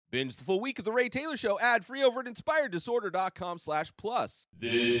Binge the full week of The Ray Taylor Show ad-free over at inspireddisorder.com/plus.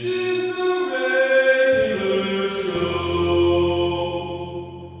 This is The Ray Taylor Show.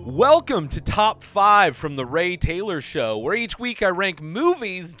 Welcome to Top 5 from The Ray Taylor Show, where each week I rank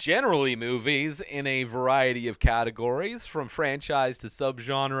movies, generally movies, in a variety of categories, from franchise to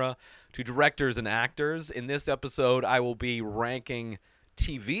subgenre to directors and actors. In this episode, I will be ranking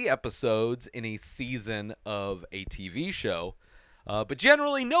TV episodes in a season of a TV show. But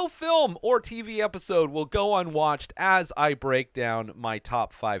generally, no film or TV episode will go unwatched as I break down my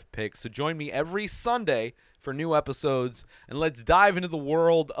top 5 picks. So join me every Sunday for new episodes, and let's dive into the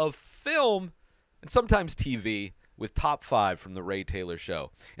world of film and sometimes TV with Top 5 from The Ray Taylor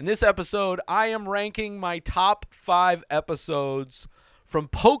Show. In this episode, I am ranking my top 5 episodes from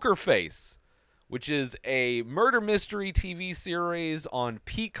Poker Face, which is a murder mystery TV series on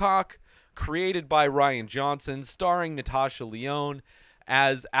Peacock, created by Rian Johnson, starring Natasha Lyonne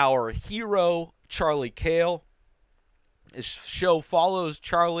as our hero, Charlie Cale. This show follows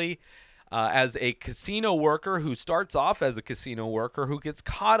Charlie as a casino worker who starts off as a casino worker who gets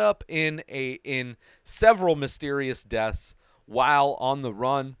caught up in several mysterious deaths while on the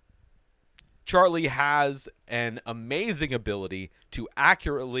run. Charlie has an amazing ability to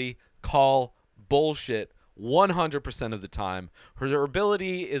accurately call bullshit 100% of the time. Her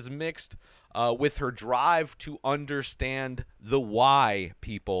ability is mixed with her drive to understand the why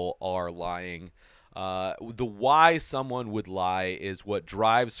people are lying. The why someone would lie is what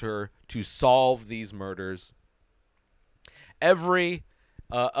drives her to solve these murders. A very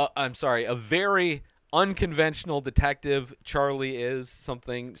unconventional detective Charlie is,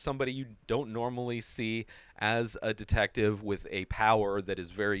 somebody you don't normally see as a detective with a power that is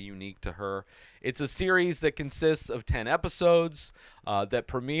very unique to her. It's a series that consists of 10 episodes that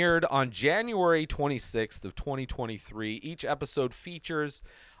premiered on January 26th of 2023. Each episode features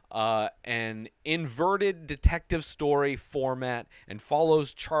an inverted detective story format and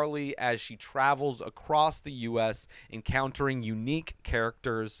follows Charlie as she travels across the U.S. encountering unique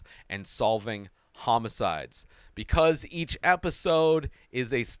characters and solving homicides. Because each episode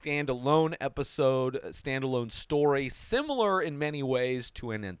is a standalone story, similar in many ways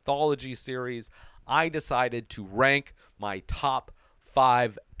to an anthology series, I decided to rank my top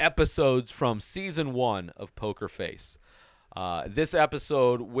 5 episodes from season 1 of Poker Face. This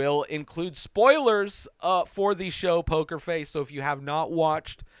episode will include spoilers for the show Poker Face, so if you have not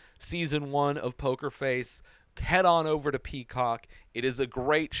watched season 1 of Poker Face, head on over to Peacock. It is a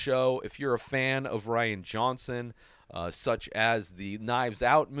great show if you're a fan of Rian Johnson, such as the Knives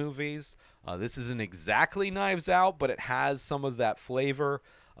Out movies. This isn't exactly Knives Out, but it has some of that flavor.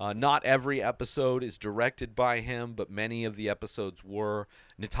 Not every episode is directed by him, but many of the episodes were.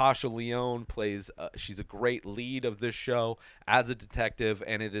 Natasha Lyonne she's a great lead of this show as a detective,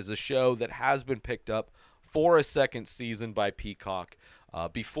 and it is a show that has been picked up for a second season by Peacock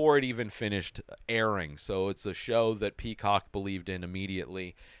before it even finished airing. So it's a show that Peacock believed in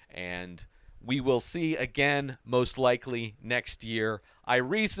immediately, and we will see again most likely next year. I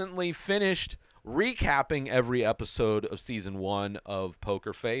recently finished recapping every episode of season 1 of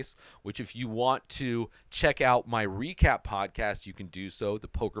Poker Face, which if you want to check out my recap podcast, you can do so. The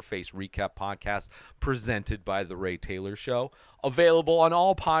Poker Face Recap Podcast, presented by The Ray Taylor Show. Available on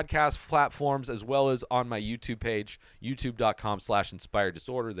all podcast platforms as well as on my YouTube page,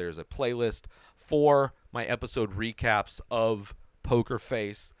 youtube.com/inspireddisorder. There's a playlist for my episode recaps of Poker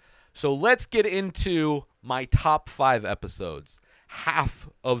Face. So let's get into my top 5 episodes. Half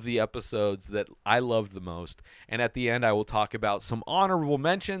of the episodes that I loved the most. And at the end, I will talk about some honorable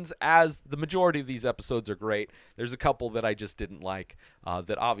mentions, as the majority of these episodes are great. There's a couple that I just didn't like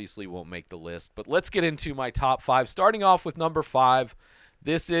that obviously won't make the list. But let's get into my top 5. Starting off with number 5.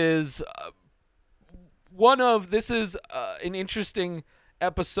 This is an interesting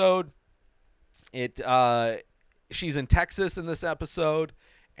episode. She's in Texas in this episode.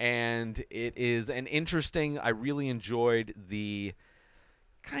 And it is an interesting, I really enjoyed the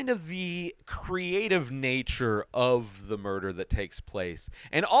creative nature of the murder that takes place.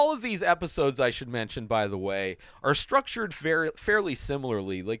 And all of these episodes, I should mention, by the way, are structured fairly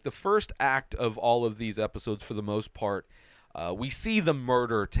similarly. Like the first act of all of these episodes, for the most part, we see the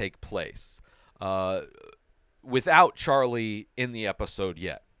murder take place without Charlie in the episode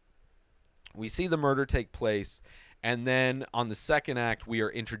yet. We see the murder take place, and then on the second act, we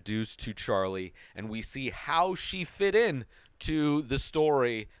are introduced to Charlie, and we see how she fit in to the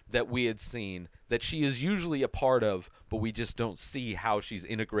story that we had seen, that she is usually a part of, but we just don't see how she's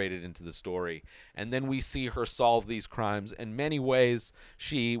integrated into the story. And then we see her solve these crimes. In many ways,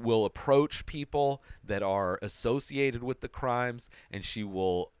 she will approach people that are associated with the crimes, and she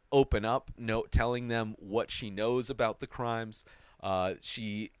will open up, telling them what she knows about the crimes.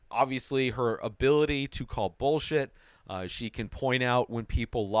 She obviously, her ability to call bullshit. She can point out when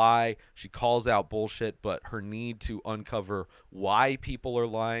people lie. She calls out bullshit, but her need to uncover why people are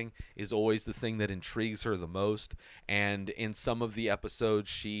lying is always the thing that intrigues her the most. And in some of the episodes,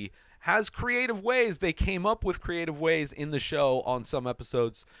 she has creative ways. They came up with creative ways in the show on some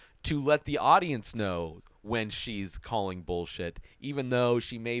episodes to let the audience know when she's calling bullshit, even though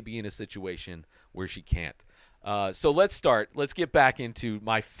she may be in a situation where she can't. So let's start. Let's get back into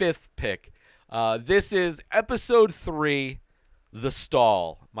my fifth pick. This is episode 3, The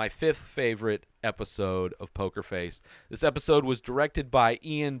Stall, my fifth favorite episode of Poker Face. This episode was directed by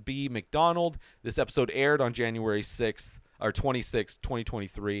Ian B. McDonald. This episode aired on January 6th. Or 26th,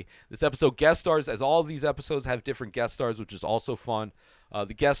 2023. This episode guest stars, as all of these episodes have different guest stars, which is also fun.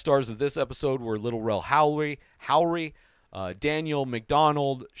 The guest stars of this episode were Little Rel Howery, Daniel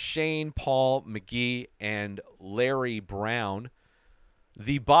McDonald, Shane Paul McGee, and Larry Brown.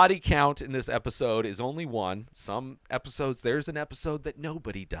 The body count in this episode is only 1. Some episodes, there's an episode that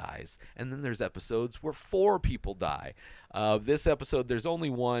nobody dies, and then there's episodes where 4 people die. This episode, there's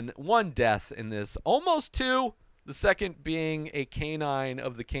only one death in this, almost 2. The second being a canine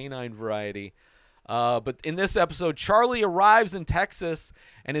of the canine variety. But in this episode, Charlie arrives in Texas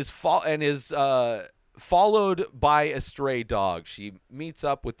and is followed by a stray dog. She meets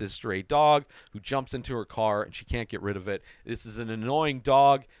up with this stray dog who jumps into her car, and she can't get rid of it. This is an annoying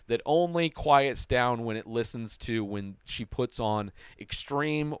dog that only quiets down when she puts on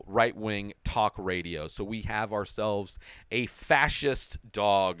extreme right-wing talk radio. So we have ourselves a fascist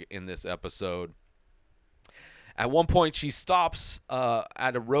dog in this episode. At one point, she stops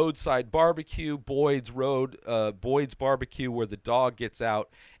at a roadside barbecue, Boyd's Barbecue, where the dog gets out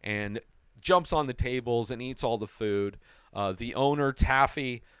and jumps on the tables and eats all the food. The owner,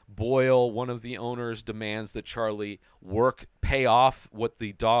 Taffy Boyle, one of the owners, demands that Charlie pay off what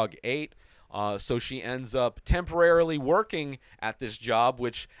the dog ate. So she ends up temporarily working at this job,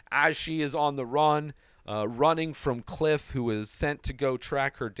 which, as she is on the run, running from Cliff, who is sent to go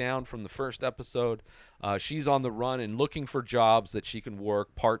track her down from the first episode. She's on the run and looking for jobs that she can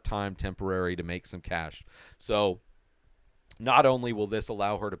work part-time, temporary, to make some cash. So not only will this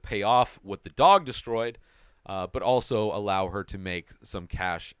allow her to pay off what the dog destroyed, but also allow her to make some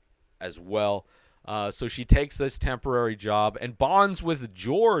cash as well. So she takes this temporary job and bonds with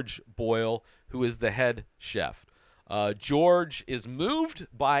George Boyle, who is the head chef. George is moved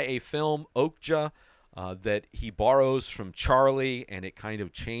by a film, Okja, that he borrows from Charlie, and it kind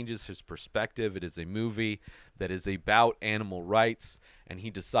of changes his perspective. It is a movie that is about animal rights, and he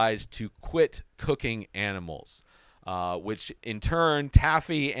decides to quit cooking animals, which in turn,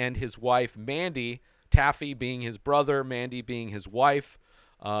 Taffy and his wife, Mandy, Taffy being his brother, Mandy being his wife,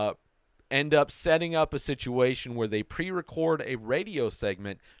 end up setting up a situation where they pre-record a radio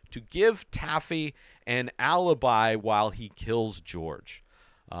segment to give Taffy an alibi while he kills George.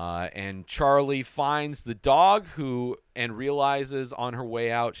 And Charlie finds the dog and realizes on her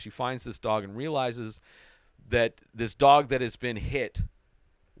way out, she finds this dog and realizes that this dog that has been hit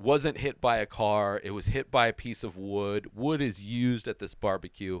wasn't hit by a car. It was hit by a piece of wood. Wood is used at this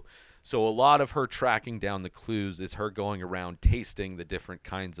barbecue. So a lot of her tracking down the clues is her going around tasting the different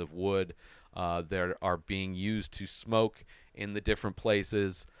kinds of wood that are being used to smoke in the different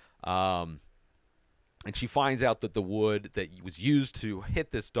places. And she finds out that the wood that was used to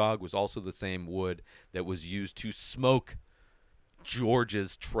hit this dog was also the same wood that was used to smoke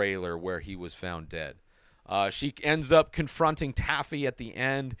George's trailer where he was found dead. She ends up confronting Taffy at the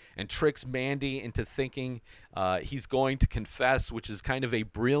end and tricks Mandy into thinking he's going to confess, which is kind of a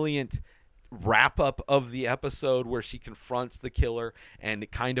brilliant wrap-up of the episode where she confronts the killer and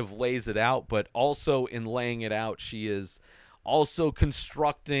it kind of lays it out. But also in laying it out, she is also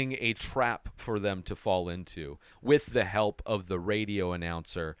constructing a trap for them to fall into with the help of the radio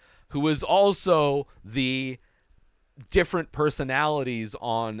announcer, who is also the different personalities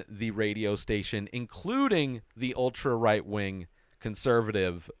on the radio station, including the ultra right-wing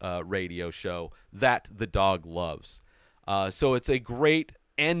conservative radio show that the dog loves. So it's a great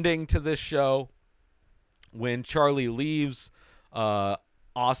ending to this show. When Charlie leaves,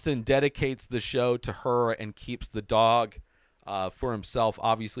 Austin dedicates the show to her and keeps the dog for himself.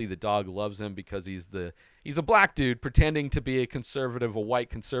 Obviously, the dog loves him because he's a black dude pretending to be a white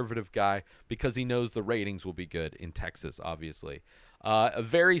conservative guy, because he knows the ratings will be good in Texas, obviously. A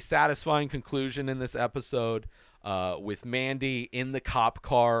very satisfying conclusion in this episode with Mandy in the cop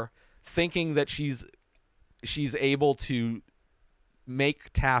car thinking that she's able to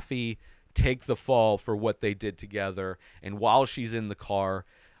make Taffy take the fall for what they did together. And while she's in the car,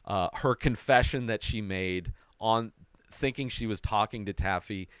 Her confession that she made on thinking she was talking to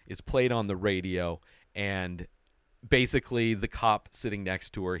Taffy is played on the radio, and basically the cop sitting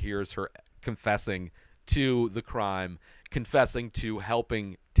next to her hears her confessing to the crime, confessing to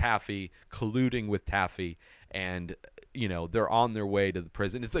helping Taffy, colluding with Taffy, and they're on their way to the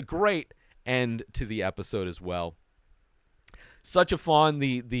prison. It's a great end to the episode as well. Such a fun,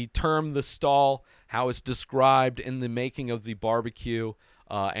 the term the stall, how it's described in the making of the barbecue,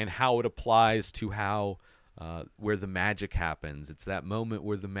 and how it applies to how where the magic happens. It's that moment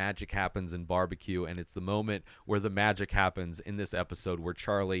where the magic happens in barbecue, and it's the moment where the magic happens in this episode where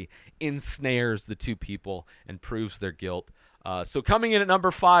Charlie ensnares the two people and proves their guilt. So coming in at number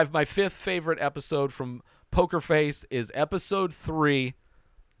 5, my 5th favorite episode from Poker Face is episode 3,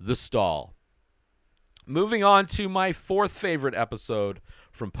 The Stall. Moving on to my 4th favorite episode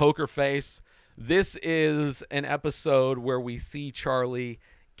from Poker Face. This is an episode where we see Charlie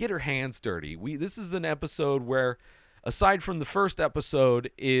get her hands dirty. This is an episode where, aside from the first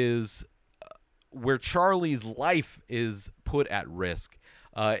episode, is where Charlie's life is put at risk.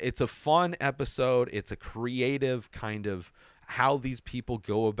 It's a fun episode. It's a creative kind of how these people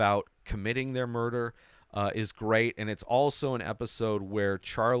go about committing their murder is great. And it's also an episode where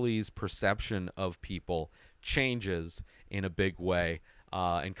Charlie's perception of people changes in a big way.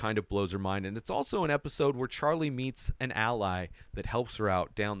 And kind of blows her mind. And it's also an episode where Charlie meets an ally that helps her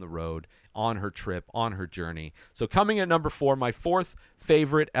out down the road on her trip, on her journey. So coming at number 4, my 4th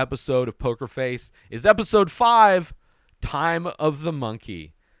favorite episode of Poker Face is episode 5, Time of the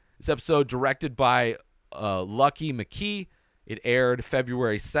Monkey. This episode directed by Lucky McKee. It aired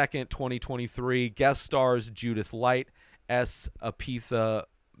February 2nd, 2023. Guest stars Judith Light, S. Apitha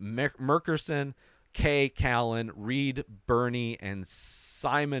Merkerson, Kay Callan, Reed Birney, and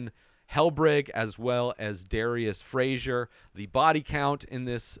Simon Helbrig, as well as Darius Frazier. The body count in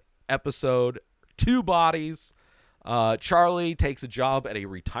this episode, 2 bodies. Charlie takes a job at a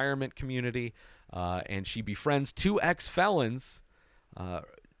retirement community, and she befriends 2 ex-felons,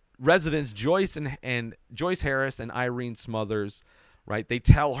 residents Joyce and Joyce Harris and Irene Smothers. Right? They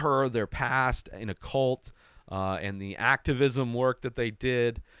tell her their past in a cult and the activism work that they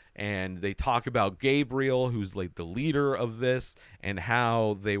did. And they talk about Gabriel, who's like the leader of this, and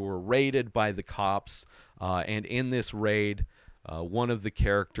how they were raided by the cops. And in this raid, one of the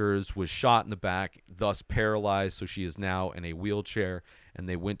characters was shot in the back, thus paralyzed. So she is now in a wheelchair, and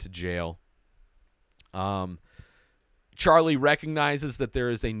they went to jail. Charlie recognizes that there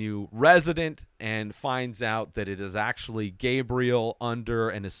is a new resident and finds out that it is actually Gabriel under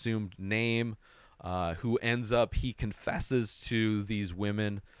an assumed name, who ends up, he confesses to these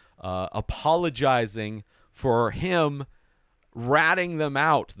women, apologizing for him ratting them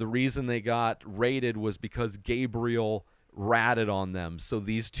out. The reason they got raided was because Gabriel ratted on them. So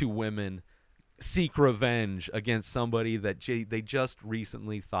these 2 women seek revenge against somebody that they just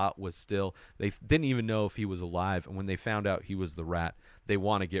recently thought was still, they didn't even know if he was alive. And when they found out he was the rat, they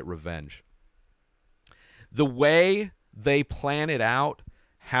want to get revenge. The way they plan it out,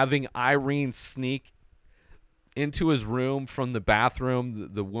 having Irene sneak into his room from the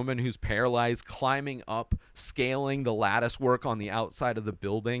bathroom, the woman who's paralyzed climbing up, scaling the lattice work on the outside of the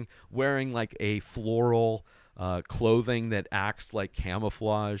building, wearing like a floral clothing that acts like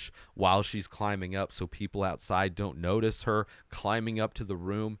camouflage while she's climbing up so people outside don't notice her, climbing up to the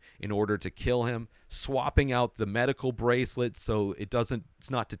room in order to kill him, swapping out the medical bracelet so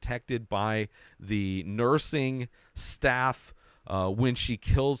it's not detected by the nursing staff when she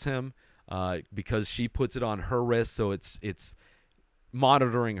kills him. Because she puts it on her wrist, so it's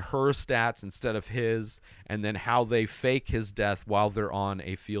monitoring her stats instead of his, and then how they fake his death while they're on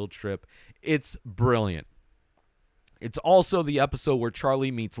a field trip. It's brilliant. It's also the episode where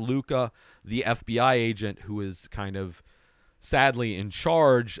Charlie meets Luca, the FBI agent who is kind of sadly in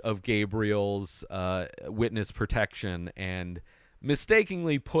charge of Gabriel's witness protection, and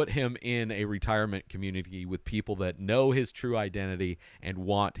mistakenly put him in a retirement community with people that know his true identity and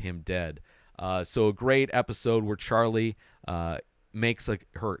want him dead. So a great episode where Charlie makes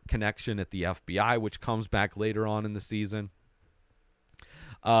her connection at the FBI, which comes back later on in the season.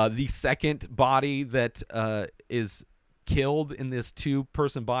 The second body that is killed in this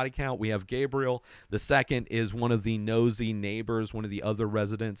 2-person body count, we have Gabriel. The second is one of the nosy neighbors, one of the other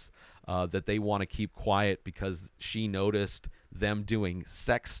residents that they want to keep quiet because she noticed them doing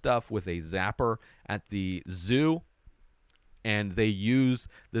sex stuff with a zapper at the zoo, and they use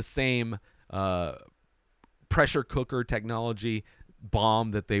the same pressure cooker technology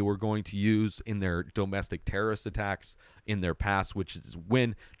bomb that they were going to use in their domestic terrorist attacks in their past, which is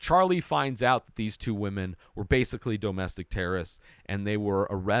when Charlie finds out that these two women were basically domestic terrorists and they were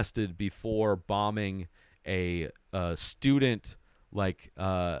arrested before bombing a student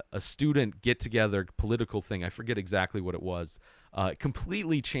get-together political thing. I forget exactly what it was. It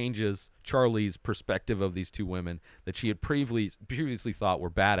completely changes Charlie's perspective of these two women that she had previously thought were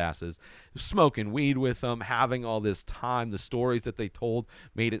badasses. Smoking weed with them, having all this time. The stories that they told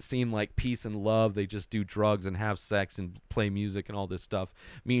made it seem like peace and love. They just do drugs and have sex and play music and all this stuff.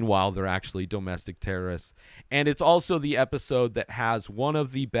 Meanwhile, they're actually domestic terrorists. And it's also the episode that has one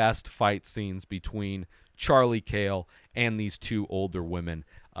of the best fight scenes between Charlie Cale and these two older women,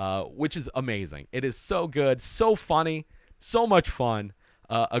 which is amazing. It is so good, so funny, so much fun.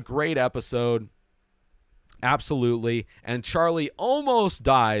 A great episode. Absolutely. And Charlie almost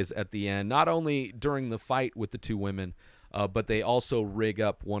dies at the end, not only during the fight with the two women, but they also rig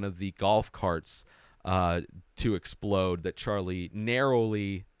up one of the golf carts to explode that Charlie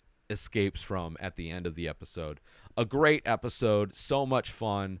narrowly escapes from at the end of the episode. A great episode, so much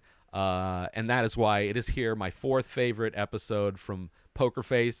fun. And that is why it is here. My fourth favorite episode from Poker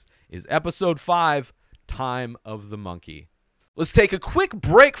Face is episode 5, Time of the Monkey. Let's take a quick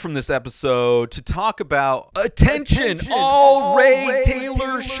break from this episode to talk about Attention all Ray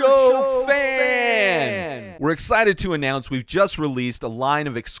Taylor Show fans! We're excited to announce we've just released a line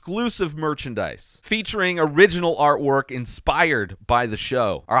of exclusive merchandise featuring original artwork inspired by the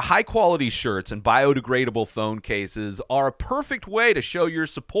show. Our high-quality shirts and biodegradable phone cases are a perfect way to show your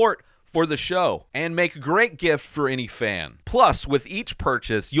support for the show and make a great gift for any fan. Plus, with each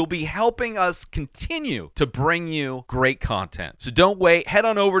purchase, you'll be helping us continue to bring you great content. So don't wait. Head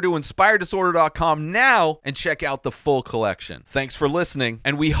on over to InspiredDisorder.com now and check out the full collection. Thanks for listening,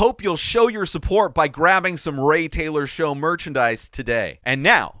 and we hope you'll show your support by grabbing some Ray Taylor Show merchandise today. And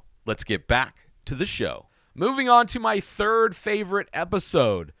now, let's get back to the show. Moving on to my third favorite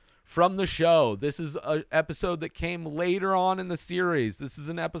episode from the show. This is an episode that came later on in the series. This is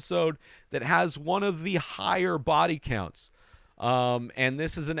an episode that has one of the higher body counts. And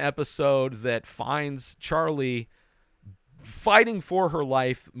this is an episode that finds Charlie fighting for her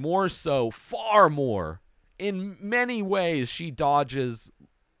life more so, far more. In many ways, she dodges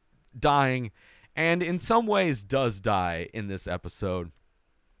dying and in some ways does die in this episode.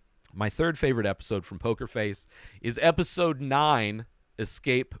 My third favorite episode from Poker Face is episode 9,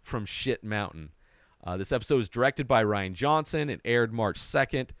 Escape from Shit Mountain. This episode is directed by Rian Johnson. It aired March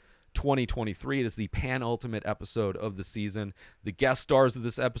 2nd, 2023. It is the penultimate episode of the season. The guest stars of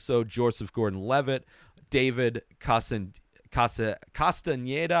this episode, Joseph Gordon-Levitt, David Castaneda,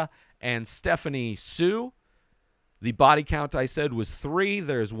 and Stephanie Sue. The body count I said was 3.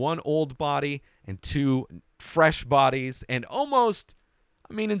 There's 1 old body and 2 fresh bodies, and almost,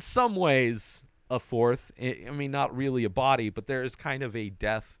 in some ways, a 4th. Not really a body, but there is kind of a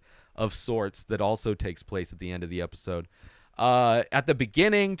death of sorts that also takes place at the end of the episode. At the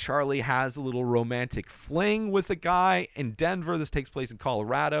beginning, Charlie has a little romantic fling with a guy in Denver. This takes place in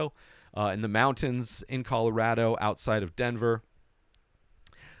Colorado, in the mountains in Colorado, outside of Denver.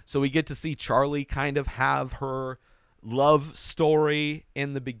 So we get to see Charlie kind of have her love story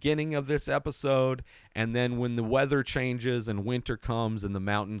in the beginning of this episode, and then when the weather changes and winter comes and the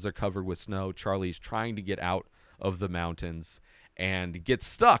mountains are covered with snow, Charlie's trying to get out of the mountains and gets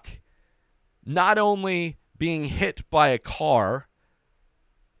stuck, not only being hit by a car,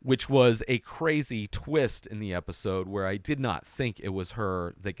 which was a crazy twist in the episode where I did not think it was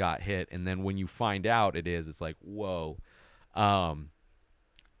her that got hit, and then when you find out it is, it's like, whoa.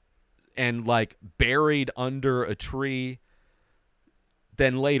 And like buried under a tree,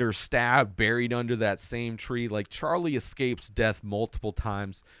 then later stabbed, buried under that same tree. Like, Charlie escapes death multiple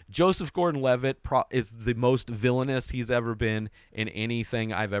times. Joseph Gordon-Levitt is the most villainous he's ever been in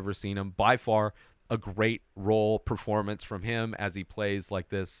anything I've ever seen him. By far, a great role performance from him as he plays like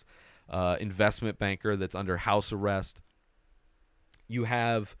this investment banker that's under house arrest. You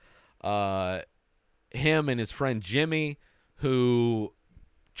have him and his friend Jimmy, who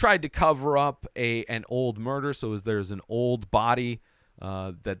tried to cover up an old murder. So there's an old body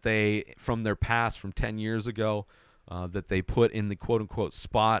that they, from their past, from 10 years ago, that they put in the quote-unquote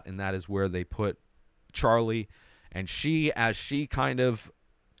spot, and that is where they put Charlie. And she, as she kind of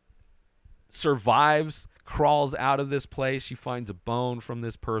survives, crawls out of this place, she finds a bone from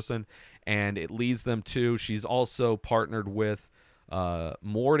this person, and it leads them to, she's also partnered with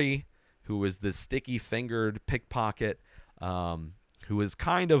Morty, who is this sticky-fingered pickpocket, who is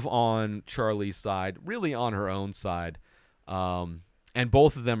kind of on Charlie's side, really on her own side. And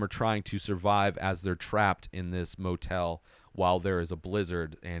both of them are trying to survive as they're trapped in this motel while there is a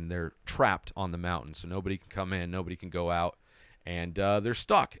blizzard and they're trapped on the mountain. So nobody can come in, nobody can go out, and they're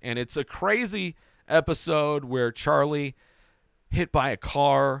stuck. And it's a crazy episode where Charlie, hit by a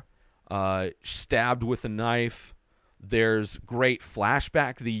car, stabbed with a knife. There's great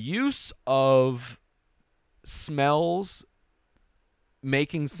flashback. The use of smells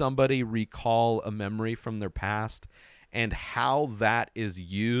making somebody recall a memory from their past and how that is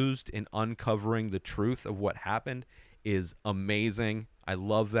used in uncovering the truth of what happened is amazing. I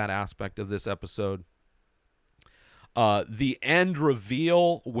love that aspect of this episode. The end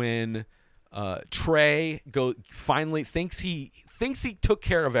reveal when Trey finally thinks he took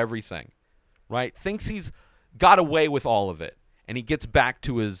care of everything, right? Thinks he's got away with all of it, and he gets back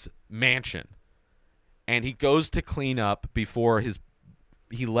to his mansion, and he goes to clean up before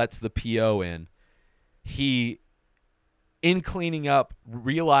he lets the PO in. He, in cleaning up,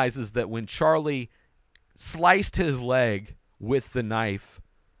 realizes that when Charlie sliced his leg with the knife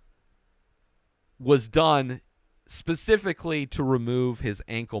was done specifically to remove his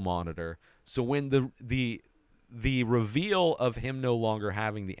ankle monitor. So when the reveal of him no longer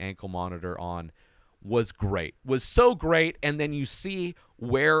having the ankle monitor on was so great. And then you see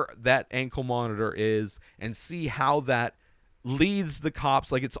where that ankle monitor is and see how that leads the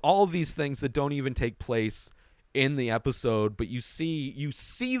cops. Like, it's all of these things that don't even take place in the episode, but you see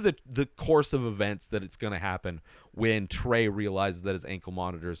the course of events that it's going to happen when Trey realizes that his ankle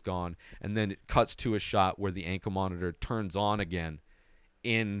monitor is gone, and then it cuts to a shot where the ankle monitor turns on again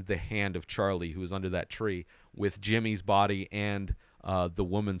in the hand of Charlie, who is under that tree, with Jimmy's body and the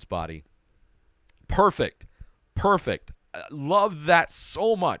woman's body. Perfect. I love that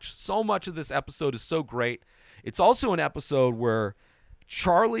so much. So much of this episode is so great. It's also an episode where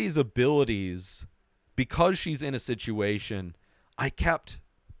Charlie's abilities, because she's in a situation, I kept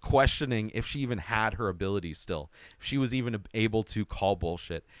questioning if she even had her abilities still, if she was even able to call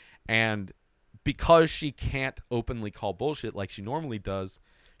bullshit. And because she can't openly call bullshit like she normally does,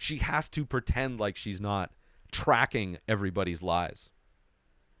 she has to pretend like she's not tracking everybody's lies,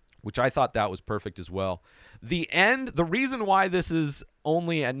 which I thought that was perfect as well. The reason why this is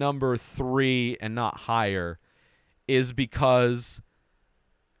only at number 3 and not higher is because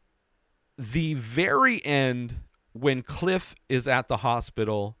the very end, when Cliff is at the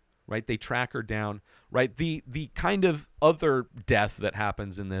hospital, right, they track her down, right, the kind of other death that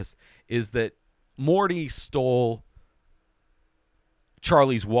happens in this is that Morty stole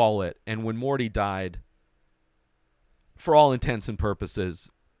Charlie's wallet, and when Morty died, for all intents and purposes,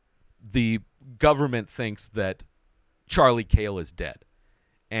 the government thinks that Charlie Cale is dead.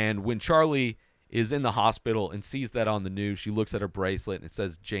 And when Charlie is in the hospital and sees that on the news, she looks at her bracelet and it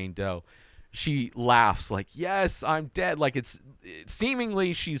says Jane Doe. She laughs like, yes, I'm dead. Like, it's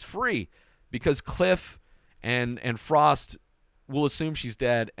seemingly she's free because Cliff and Frost will assume she's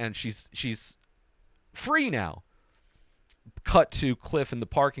dead and she's free now. Cut to Cliff in the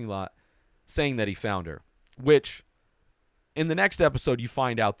parking lot saying that he found her, which in the next episode you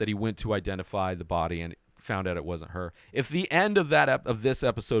find out that he went to identify the body and found out it wasn't her. If the end of of this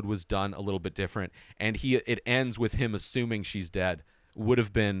episode was done a little bit different and it ends with him assuming she's dead, I would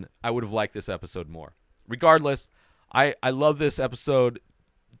have liked this episode more. Regardless, I love this episode.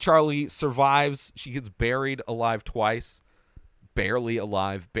 Charlie survives. She gets buried alive twice. Barely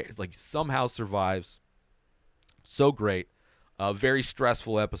alive. Somehow survives. So great. Very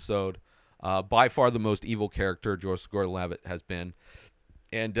stressful episode. By far the most evil character Joseph Gordon-Levitt has been.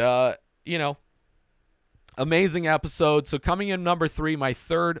 And, amazing episode. So coming in number 3, my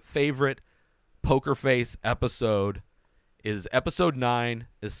third favorite Poker Face episode is episode 9,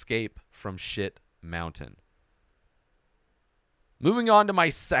 Escape from Shit Mountain. Moving on to my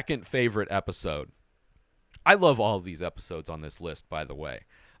second favorite episode. I love all of these episodes on this list, by the way.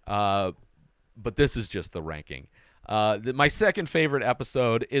 But this is just the ranking. My second favorite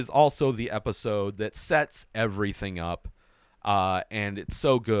episode is also the episode that sets everything up. And it's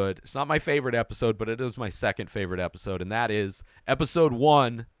so good. It's not my favorite episode, but it is my second favorite episode. And that is episode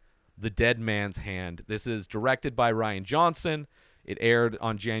 1, The Dead Man's Hand. This is directed by Rian Johnson. It aired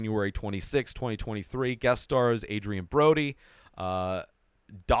on January 26, 2023. Guest stars Adrian Brody,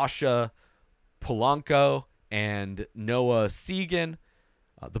 Dasha Polanco, and Noah Segan.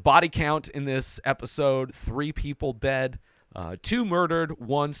 The body count in this episode, 3 people dead, 2 murdered,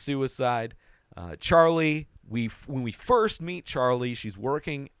 1 suicide. Charlie, when we first meet Charlie, she's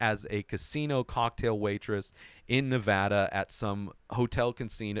working as a casino cocktail waitress in Nevada at some hotel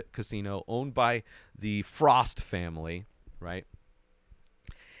casino owned by the Frost family, right?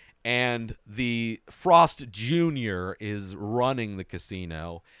 And the Frost Jr. is running the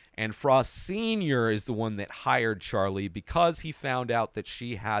casino, and Frost Sr. is the one that hired Charlie because he found out that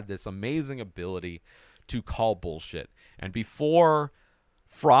she had this amazing ability to call bullshit. And before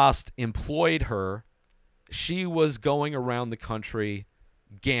Frost employed her, she was going around the country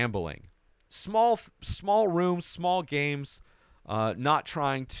gambling. Small rooms, small games, not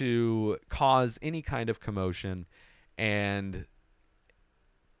trying to cause any kind of commotion. And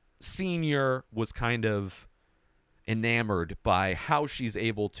Senior was kind of enamored by how she's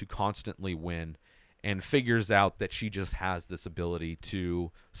able to constantly win, and figures out that she just has this ability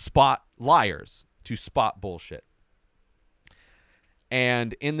to spot liars, to spot bullshit.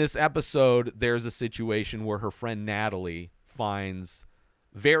 And in this episode, there's a situation where her friend Natalie finds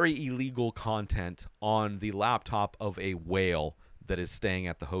very illegal content on the laptop of a whale that is staying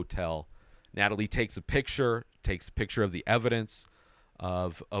at the hotel. Natalie takes a picture of the evidence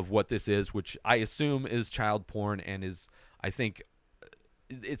of what this is, which I assume is child porn, and is, I think,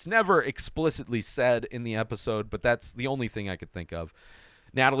 it's never explicitly said in the episode, but that's the only thing I could think of.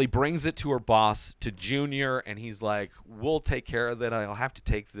 Natalie brings it to her boss, to Junior, and he's like, we'll take care of that. I'll have to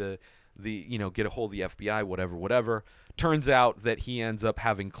take the get a hold of the FBI, whatever. Turns out that he ends up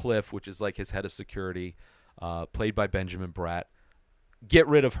having Cliff, which is like his head of security, played by Benjamin Bratt, get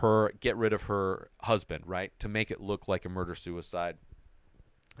rid of her husband, right, to make it look like a murder-suicide.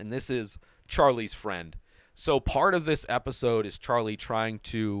 And this is Charlie's friend. So part of this episode is Charlie trying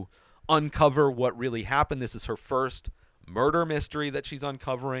to uncover what really happened. This is her first murder mystery that she's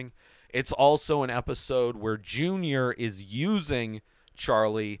uncovering. It's also an episode where Junior is using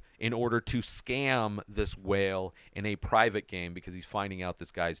Charlie in order to scam this whale in a private game, because he's finding out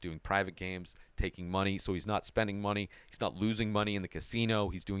this guy's doing private games, taking money, so he's not spending money, he's not losing money in the casino,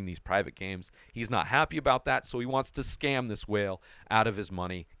 he's doing these private games. He's not happy about that, so he wants to scam this whale out of his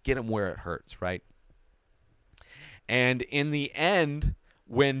money, get him where it hurts, right? And in the end,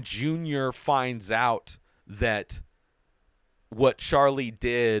 when Junior finds out that what Charlie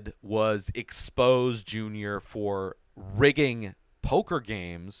did was expose Junior for rigging poker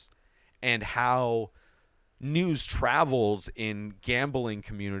games, and how news travels in gambling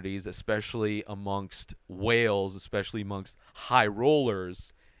communities, especially amongst whales, especially amongst high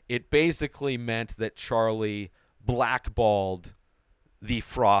rollers, it basically meant that Charlie blackballed the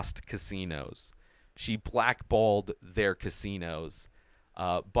Frost casinos. She blackballed their casinos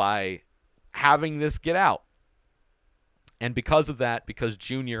by having this get out. And because of that, because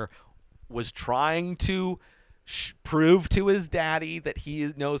Junior was trying to prove to his daddy that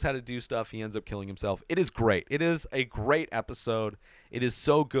he knows how to do stuff, he ends up killing himself. It is great. It is a great episode. It is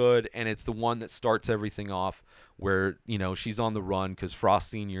so good, and it's the one that starts everything off, where, you know, she's on the run because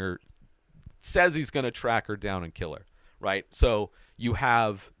Frost Sr. says he's going to track her down and kill her, right? So you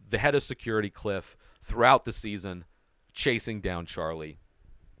have the head of security, Cliff, throughout the season chasing down Charlie,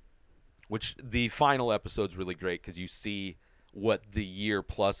 which the final episode's really great because you see what the year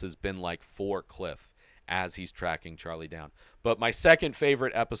plus has been like for Cliff as he's tracking Charlie down. But my second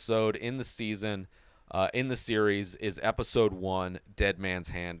favorite episode in the season, in the series, is episode 1, Dead Man's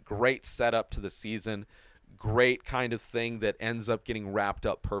Hand. Great setup to the season. Great kind of thing that ends up getting wrapped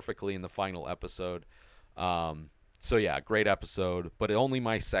up perfectly in the final episode. So yeah, great episode, but only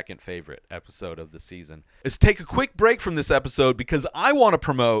my second favorite episode of the season. Let's take a quick break from this episode because I want to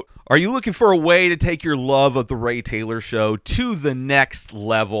promote. Are you looking for a way to take your love of The Ray Taylor Show to the next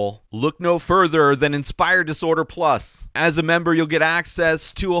level? Look no further than Inspired Disorder Plus. As a member, you'll get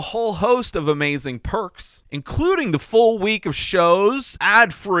access to a whole host of amazing perks, including the full week of shows,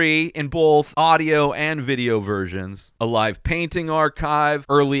 ad-free in both audio and video versions, a live painting archive,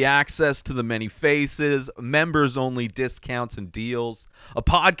 early access to the many faces, members-only discounts and deals, a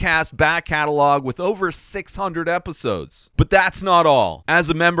podcast back catalog with over 600 episodes. But that's not all. As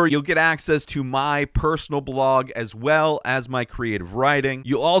a member, you'll get access to my personal blog as well as my creative writing.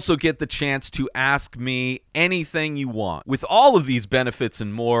 You'll also get the chance to ask me anything you want. With all of these benefits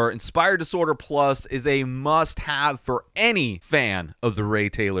and more, Inspired Disorder Plus is a must-have for any fan of The Ray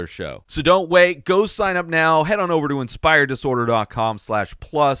Taylor Show. So don't wait. Go sign up now. Head on over to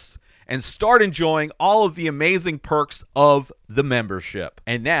inspireddisorder.com/plus and start enjoying all of the amazing perks of the membership.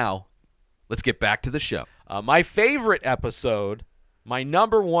 And now, let's get back to the show. My favorite episode, my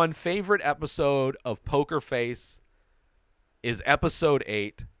number one favorite episode of Poker Face is episode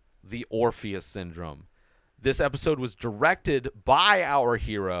 8, The Orpheus Syndrome. This episode was directed by our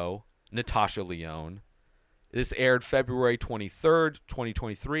hero, Natasha Lyonne. This aired February 23rd,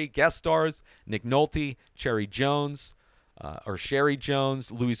 2023. Guest stars, Nick Nolte, Sherry Jones,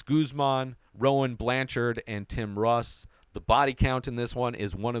 Luis Guzman, Rowan Blanchard, and Tim Russ. The body count in this one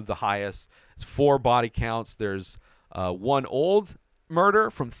is one of the highest. It's 4 body counts. There's one old murder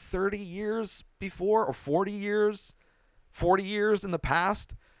from 30 years before, or 40 years in the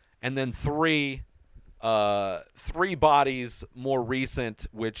past, and then three bodies more recent,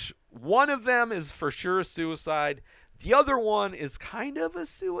 which one of them is for sure a suicide. The other one is kind of a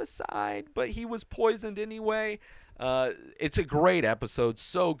suicide, but he was poisoned anyway. It's a great episode.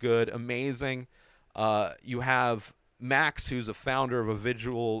 So good. Amazing. You have Max, who's a founder of a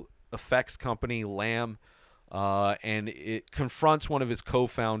visual effects company, Lamb, and it confronts one of his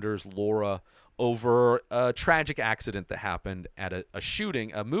co-founders, Laura, over a tragic accident that happened at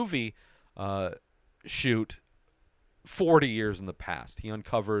a movie shoot 40 years in the past. He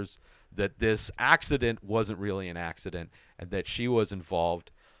uncovers that this accident wasn't really an accident and that she was involved.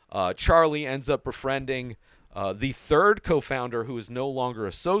 Charlie ends up befriending the third co-founder, who is no longer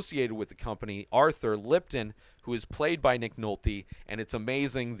associated with the company, Arthur Lipton, who is played by Nick Nolte, and it's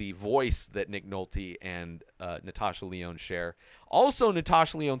amazing the voice that Nick Nolte and Natasha Lyonne share. Also,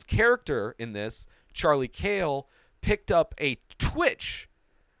 Natasha Lyonne's character in this, Charlie Cale, picked up a twitch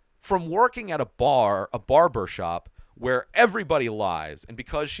from working at a barber shop, where everybody lies. And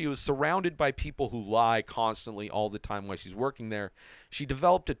because she was surrounded by people who lie constantly all the time while she's working there, she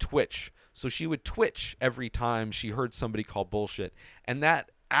developed a twitch. So she would twitch every time she heard somebody call bullshit. And that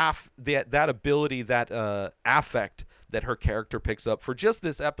ability, that affect that her character picks up for just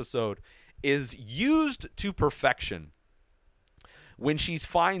this episode is used to perfection. When she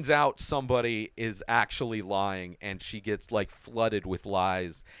finds out somebody is actually lying and she gets like flooded with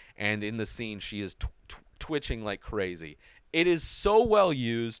lies, and in the scene she is twitching like crazy. It is so well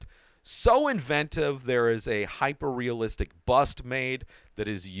used, so inventive. There is a hyper-realistic bust made that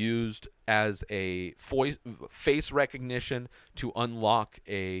is used as a face recognition to unlock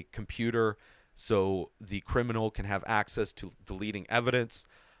a computer so the criminal can have access to deleting evidence.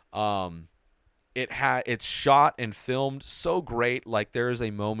 It's shot and filmed so great. Like, there is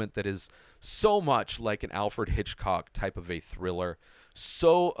a moment that is so much like an Alfred Hitchcock type of a thriller.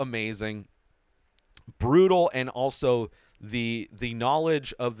 So amazing. Brutal, and also the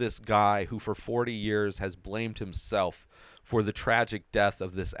knowledge of this guy who for 40 years has blamed himself for the tragic death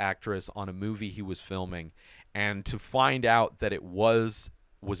of this actress on a movie he was filming, and to find out that it was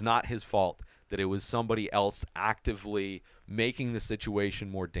not his fault, that it was somebody else actively making the situation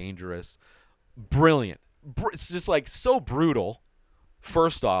more dangerous. Brilliant. It's just like so brutal.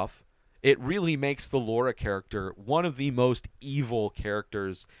 First off, it really makes the Laura character one of the most evil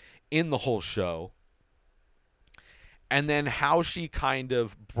characters in the whole show. And then how she kind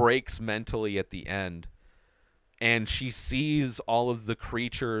of breaks mentally at the end, and she sees all of the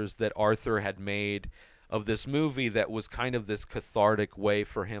creatures that Arthur had made of this movie that was kind of this cathartic way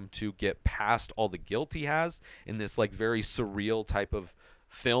for him to get past all the guilt he has in this like very surreal type of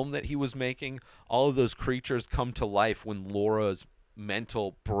film that he was making. All of those creatures come to life when Laura's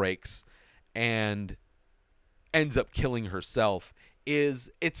mental breaks and ends up killing herself. It's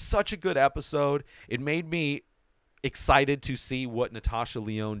such a good episode. It made me excited to see what Natasha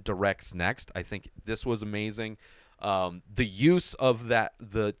Lyonne directs next. I think this was amazing. The use of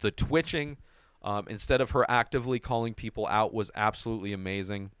the twitching instead of her actively calling people out was absolutely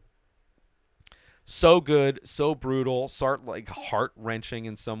amazing. So good, so brutal, sort like heart-wrenching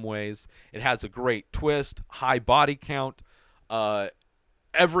in some ways. It has a great twist, high body count.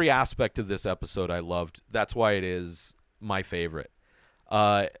 Every aspect of this episode I loved. That's why it is my favorite.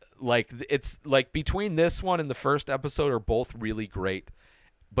 It's like between this one and the first episode are both really great,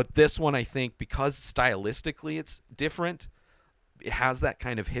 but this one, I think, because stylistically it's different, it has that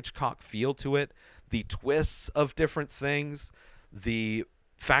kind of Hitchcock feel to it. The twists of different things, the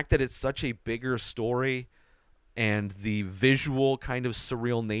fact that it's such a bigger story, and the visual kind of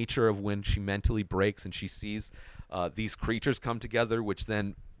surreal nature of when she mentally breaks and she sees these creatures come together, which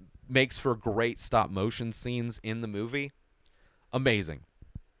then makes for great stop motion scenes in the movie. Amazing.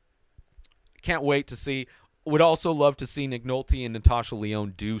 Can't wait to see. Would also love to see Nick Nolte and Natasha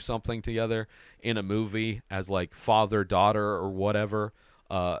Lyonne do something together in a movie as like father-daughter or whatever,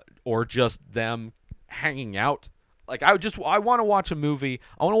 or just them hanging out. Like I want to watch a movie.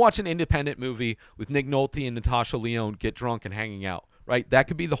 I want to watch an independent movie with Nick Nolte and Natasha Lyonne get drunk and hanging out. Right? That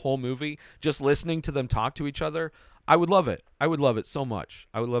could be the whole movie. Just listening to them talk to each other. I would love it. I would love it so much.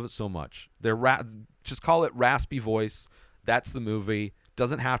 I would love it so much. Just call it raspy voice. That's the movie.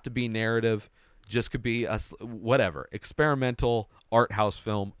 Doesn't have to be narrative. Just could be whatever. Experimental art house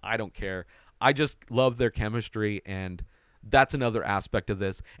film. I don't care. I just love their chemistry, and that's another aspect of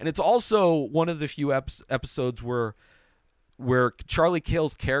this. And it's also one of the few episodes where Charlie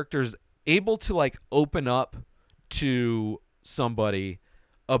Cale's character's able to like open up to somebody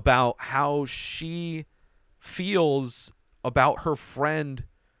about how she feels about her friend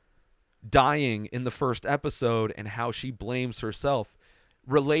dying in the first episode and how she blames herself,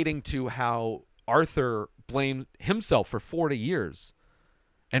 relating to how Arthur blamed himself for 40 years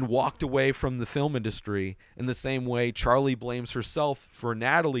and walked away from the film industry in the same way Charlie blames herself for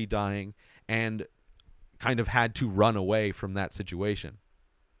Natalie dying and kind of had to run away from that situation.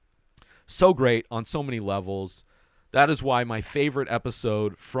 So great on so many levels. That is why my favorite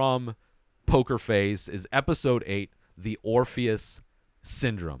episode from Poker Face is episode 8, The Orpheus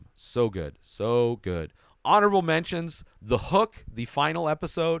Syndrome. So good. So good. Honorable mentions, The Hook, the final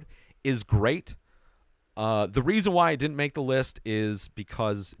episode, is great. The reason why it didn't make the list is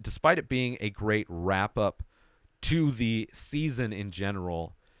because despite it being a great wrap-up to the season in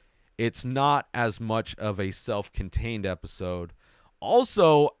general, it's not as much of a self-contained episode.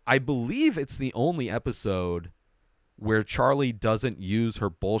 Also, I believe it's the only episode where Charlie doesn't use her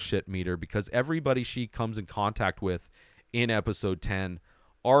bullshit meter, because everybody she comes in contact with in episode 10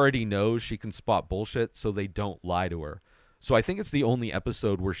 already knows she can spot bullshit, so they don't lie to her. So I think it's the only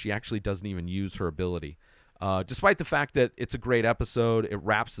episode where she actually doesn't even use her ability. Despite the fact that it's a great episode, it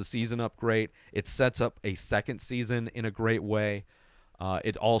wraps the season up great. It sets up a second season in a great way.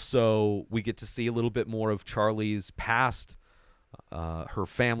 It also, we get to see a little bit more of Charlie's past, her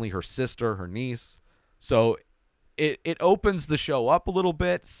family, her sister, her niece. So it opens the show up a little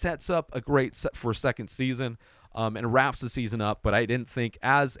bit, sets up a great set for a second season, and wraps the season up. But I didn't think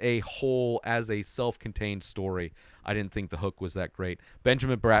as a whole, as a self-contained story, I didn't think The Hook was that great.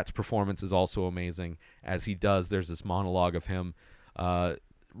 Benjamin Bratt's performance is also amazing as he does. There's this monologue of him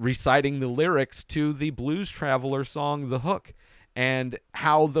reciting the lyrics to the Blues Traveler song, The Hook, and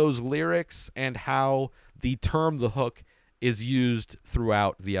how those lyrics and how the term The Hook is used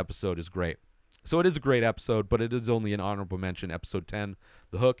throughout the episode is great. So it is a great episode, but it is only an honorable mention. Episode 10,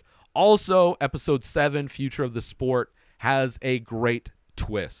 The Hook. Also, episode 7, Future of the Sport, has a great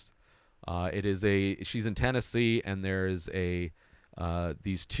twist. She's in Tennessee, and there is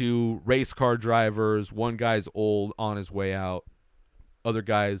these two race car drivers. One guy's old, on his way out. Other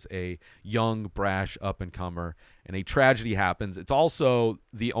guy's a young, brash up-and-comer, and a tragedy happens. It's also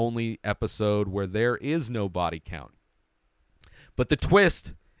the only episode where there is no body count. But the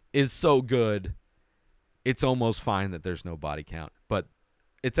twist is so good, it's almost fine that there's no body count. But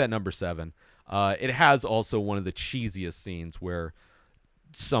it's at number 7. It has also one of the cheesiest scenes where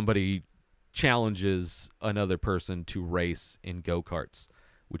somebody challenges another person to race in go-karts,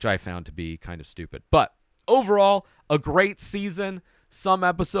 which I found to be kind of stupid. But overall, a great season. Some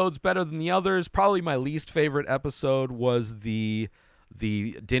episodes better than the others. Probably my least favorite episode was the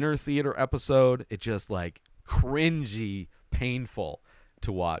dinner theater episode. It just cringy, painful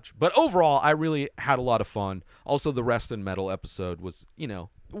to watch. But overall, I really had a lot of fun. Also, the Rest in Metal episode was, it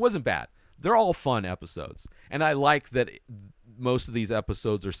wasn't bad. They're all fun episodes. And I like that most of these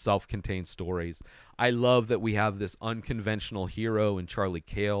episodes are self-contained stories. I love that we have this unconventional hero in Charlie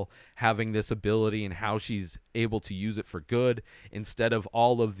Cale having this ability and how she's able to use it for good instead of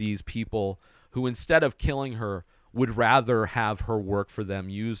all of these people who, instead of killing her, would rather have her work for them,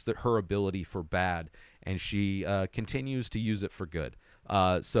 use her ability for bad, and she continues to use it for good.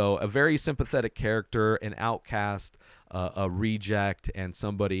 So a very sympathetic character, an outcast, a reject, and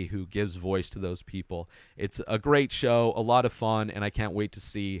somebody who gives voice to those people. It's a great show, a lot of fun, and I can't wait to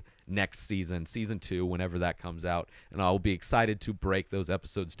see next season, season 2, whenever that comes out. And I'll be excited to break those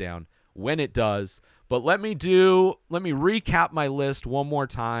episodes down when it does. But let me recap my list one more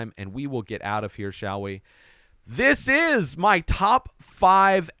time, and we will get out of here, shall we? This is my top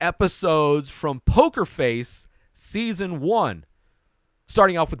 5 episodes from Poker Face Season 1.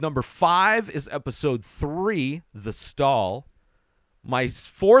 Starting off with number 5 is episode 3, The Stall. My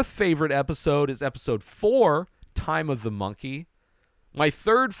 4th favorite episode is episode 4, Time of the Monkey. My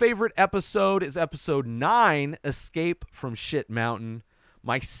 3rd favorite episode is episode 9, Escape from Shit Mountain.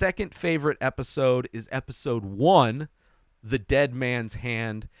 My 2nd favorite episode is episode 1, The Dead Man's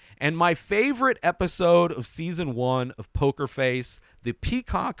Hand. And my favorite episode of season 1 of Poker Face, the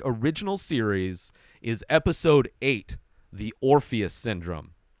Peacock original series, is episode 8, The Orpheus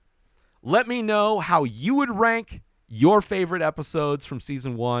Syndrome. Let me know how you would rank your favorite episodes from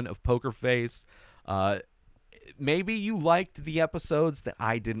season 1 of Poker Face. Maybe you liked the episodes that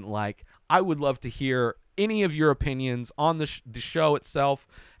I didn't like. I would love to hear any of your opinions on the show itself,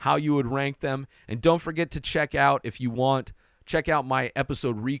 how you would rank them. And don't forget to check out, if you want, check out my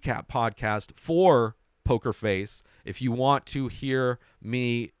episode recap podcast for Poker Face if you want to hear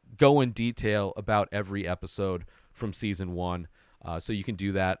me go in detail about every episode from season 1. So you can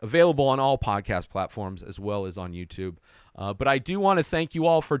do that. Available on all podcast platforms as well as on YouTube. But I do want to thank you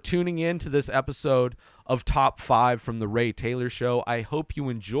all for tuning in to this episode of Top 5 from The Ray Taylor Show. I hope you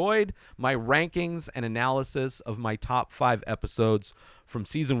enjoyed my rankings and analysis of my top 5 episodes from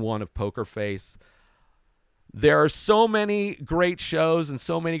Season 1 of Poker Face. There are so many great shows and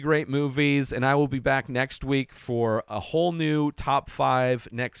so many great movies, and I will be back next week for a whole new Top 5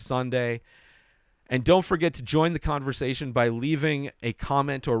 next Sunday. And don't forget to join the conversation by leaving a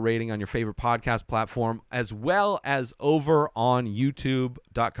comment or rating on your favorite podcast platform, as well as over on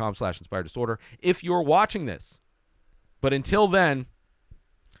youtube.com/Inspired Disorder if you're watching this. But until then,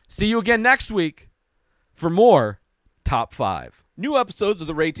 see you again next week for more Top 5. New episodes of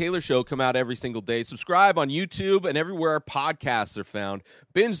The Ray Taylor Show come out every single day. Subscribe on YouTube and everywhere podcasts are found.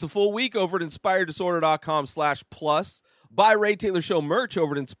 Binge the full week over at InspiredDisorder.com/plus. Buy Ray Taylor Show merch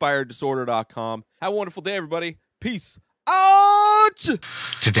over at InspiredDisorder.com. Have a wonderful day, everybody. Peace out!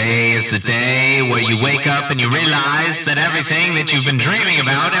 Today is the day where you wake up and you realize that everything that you've been dreaming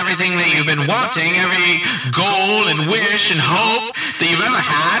about, everything that you've been wanting, every goal and wish and hope that you've ever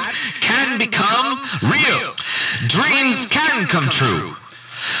had can become real. Dreams can come true.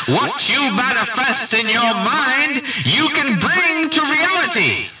 What you manifest in your mind, you can bring to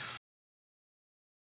reality.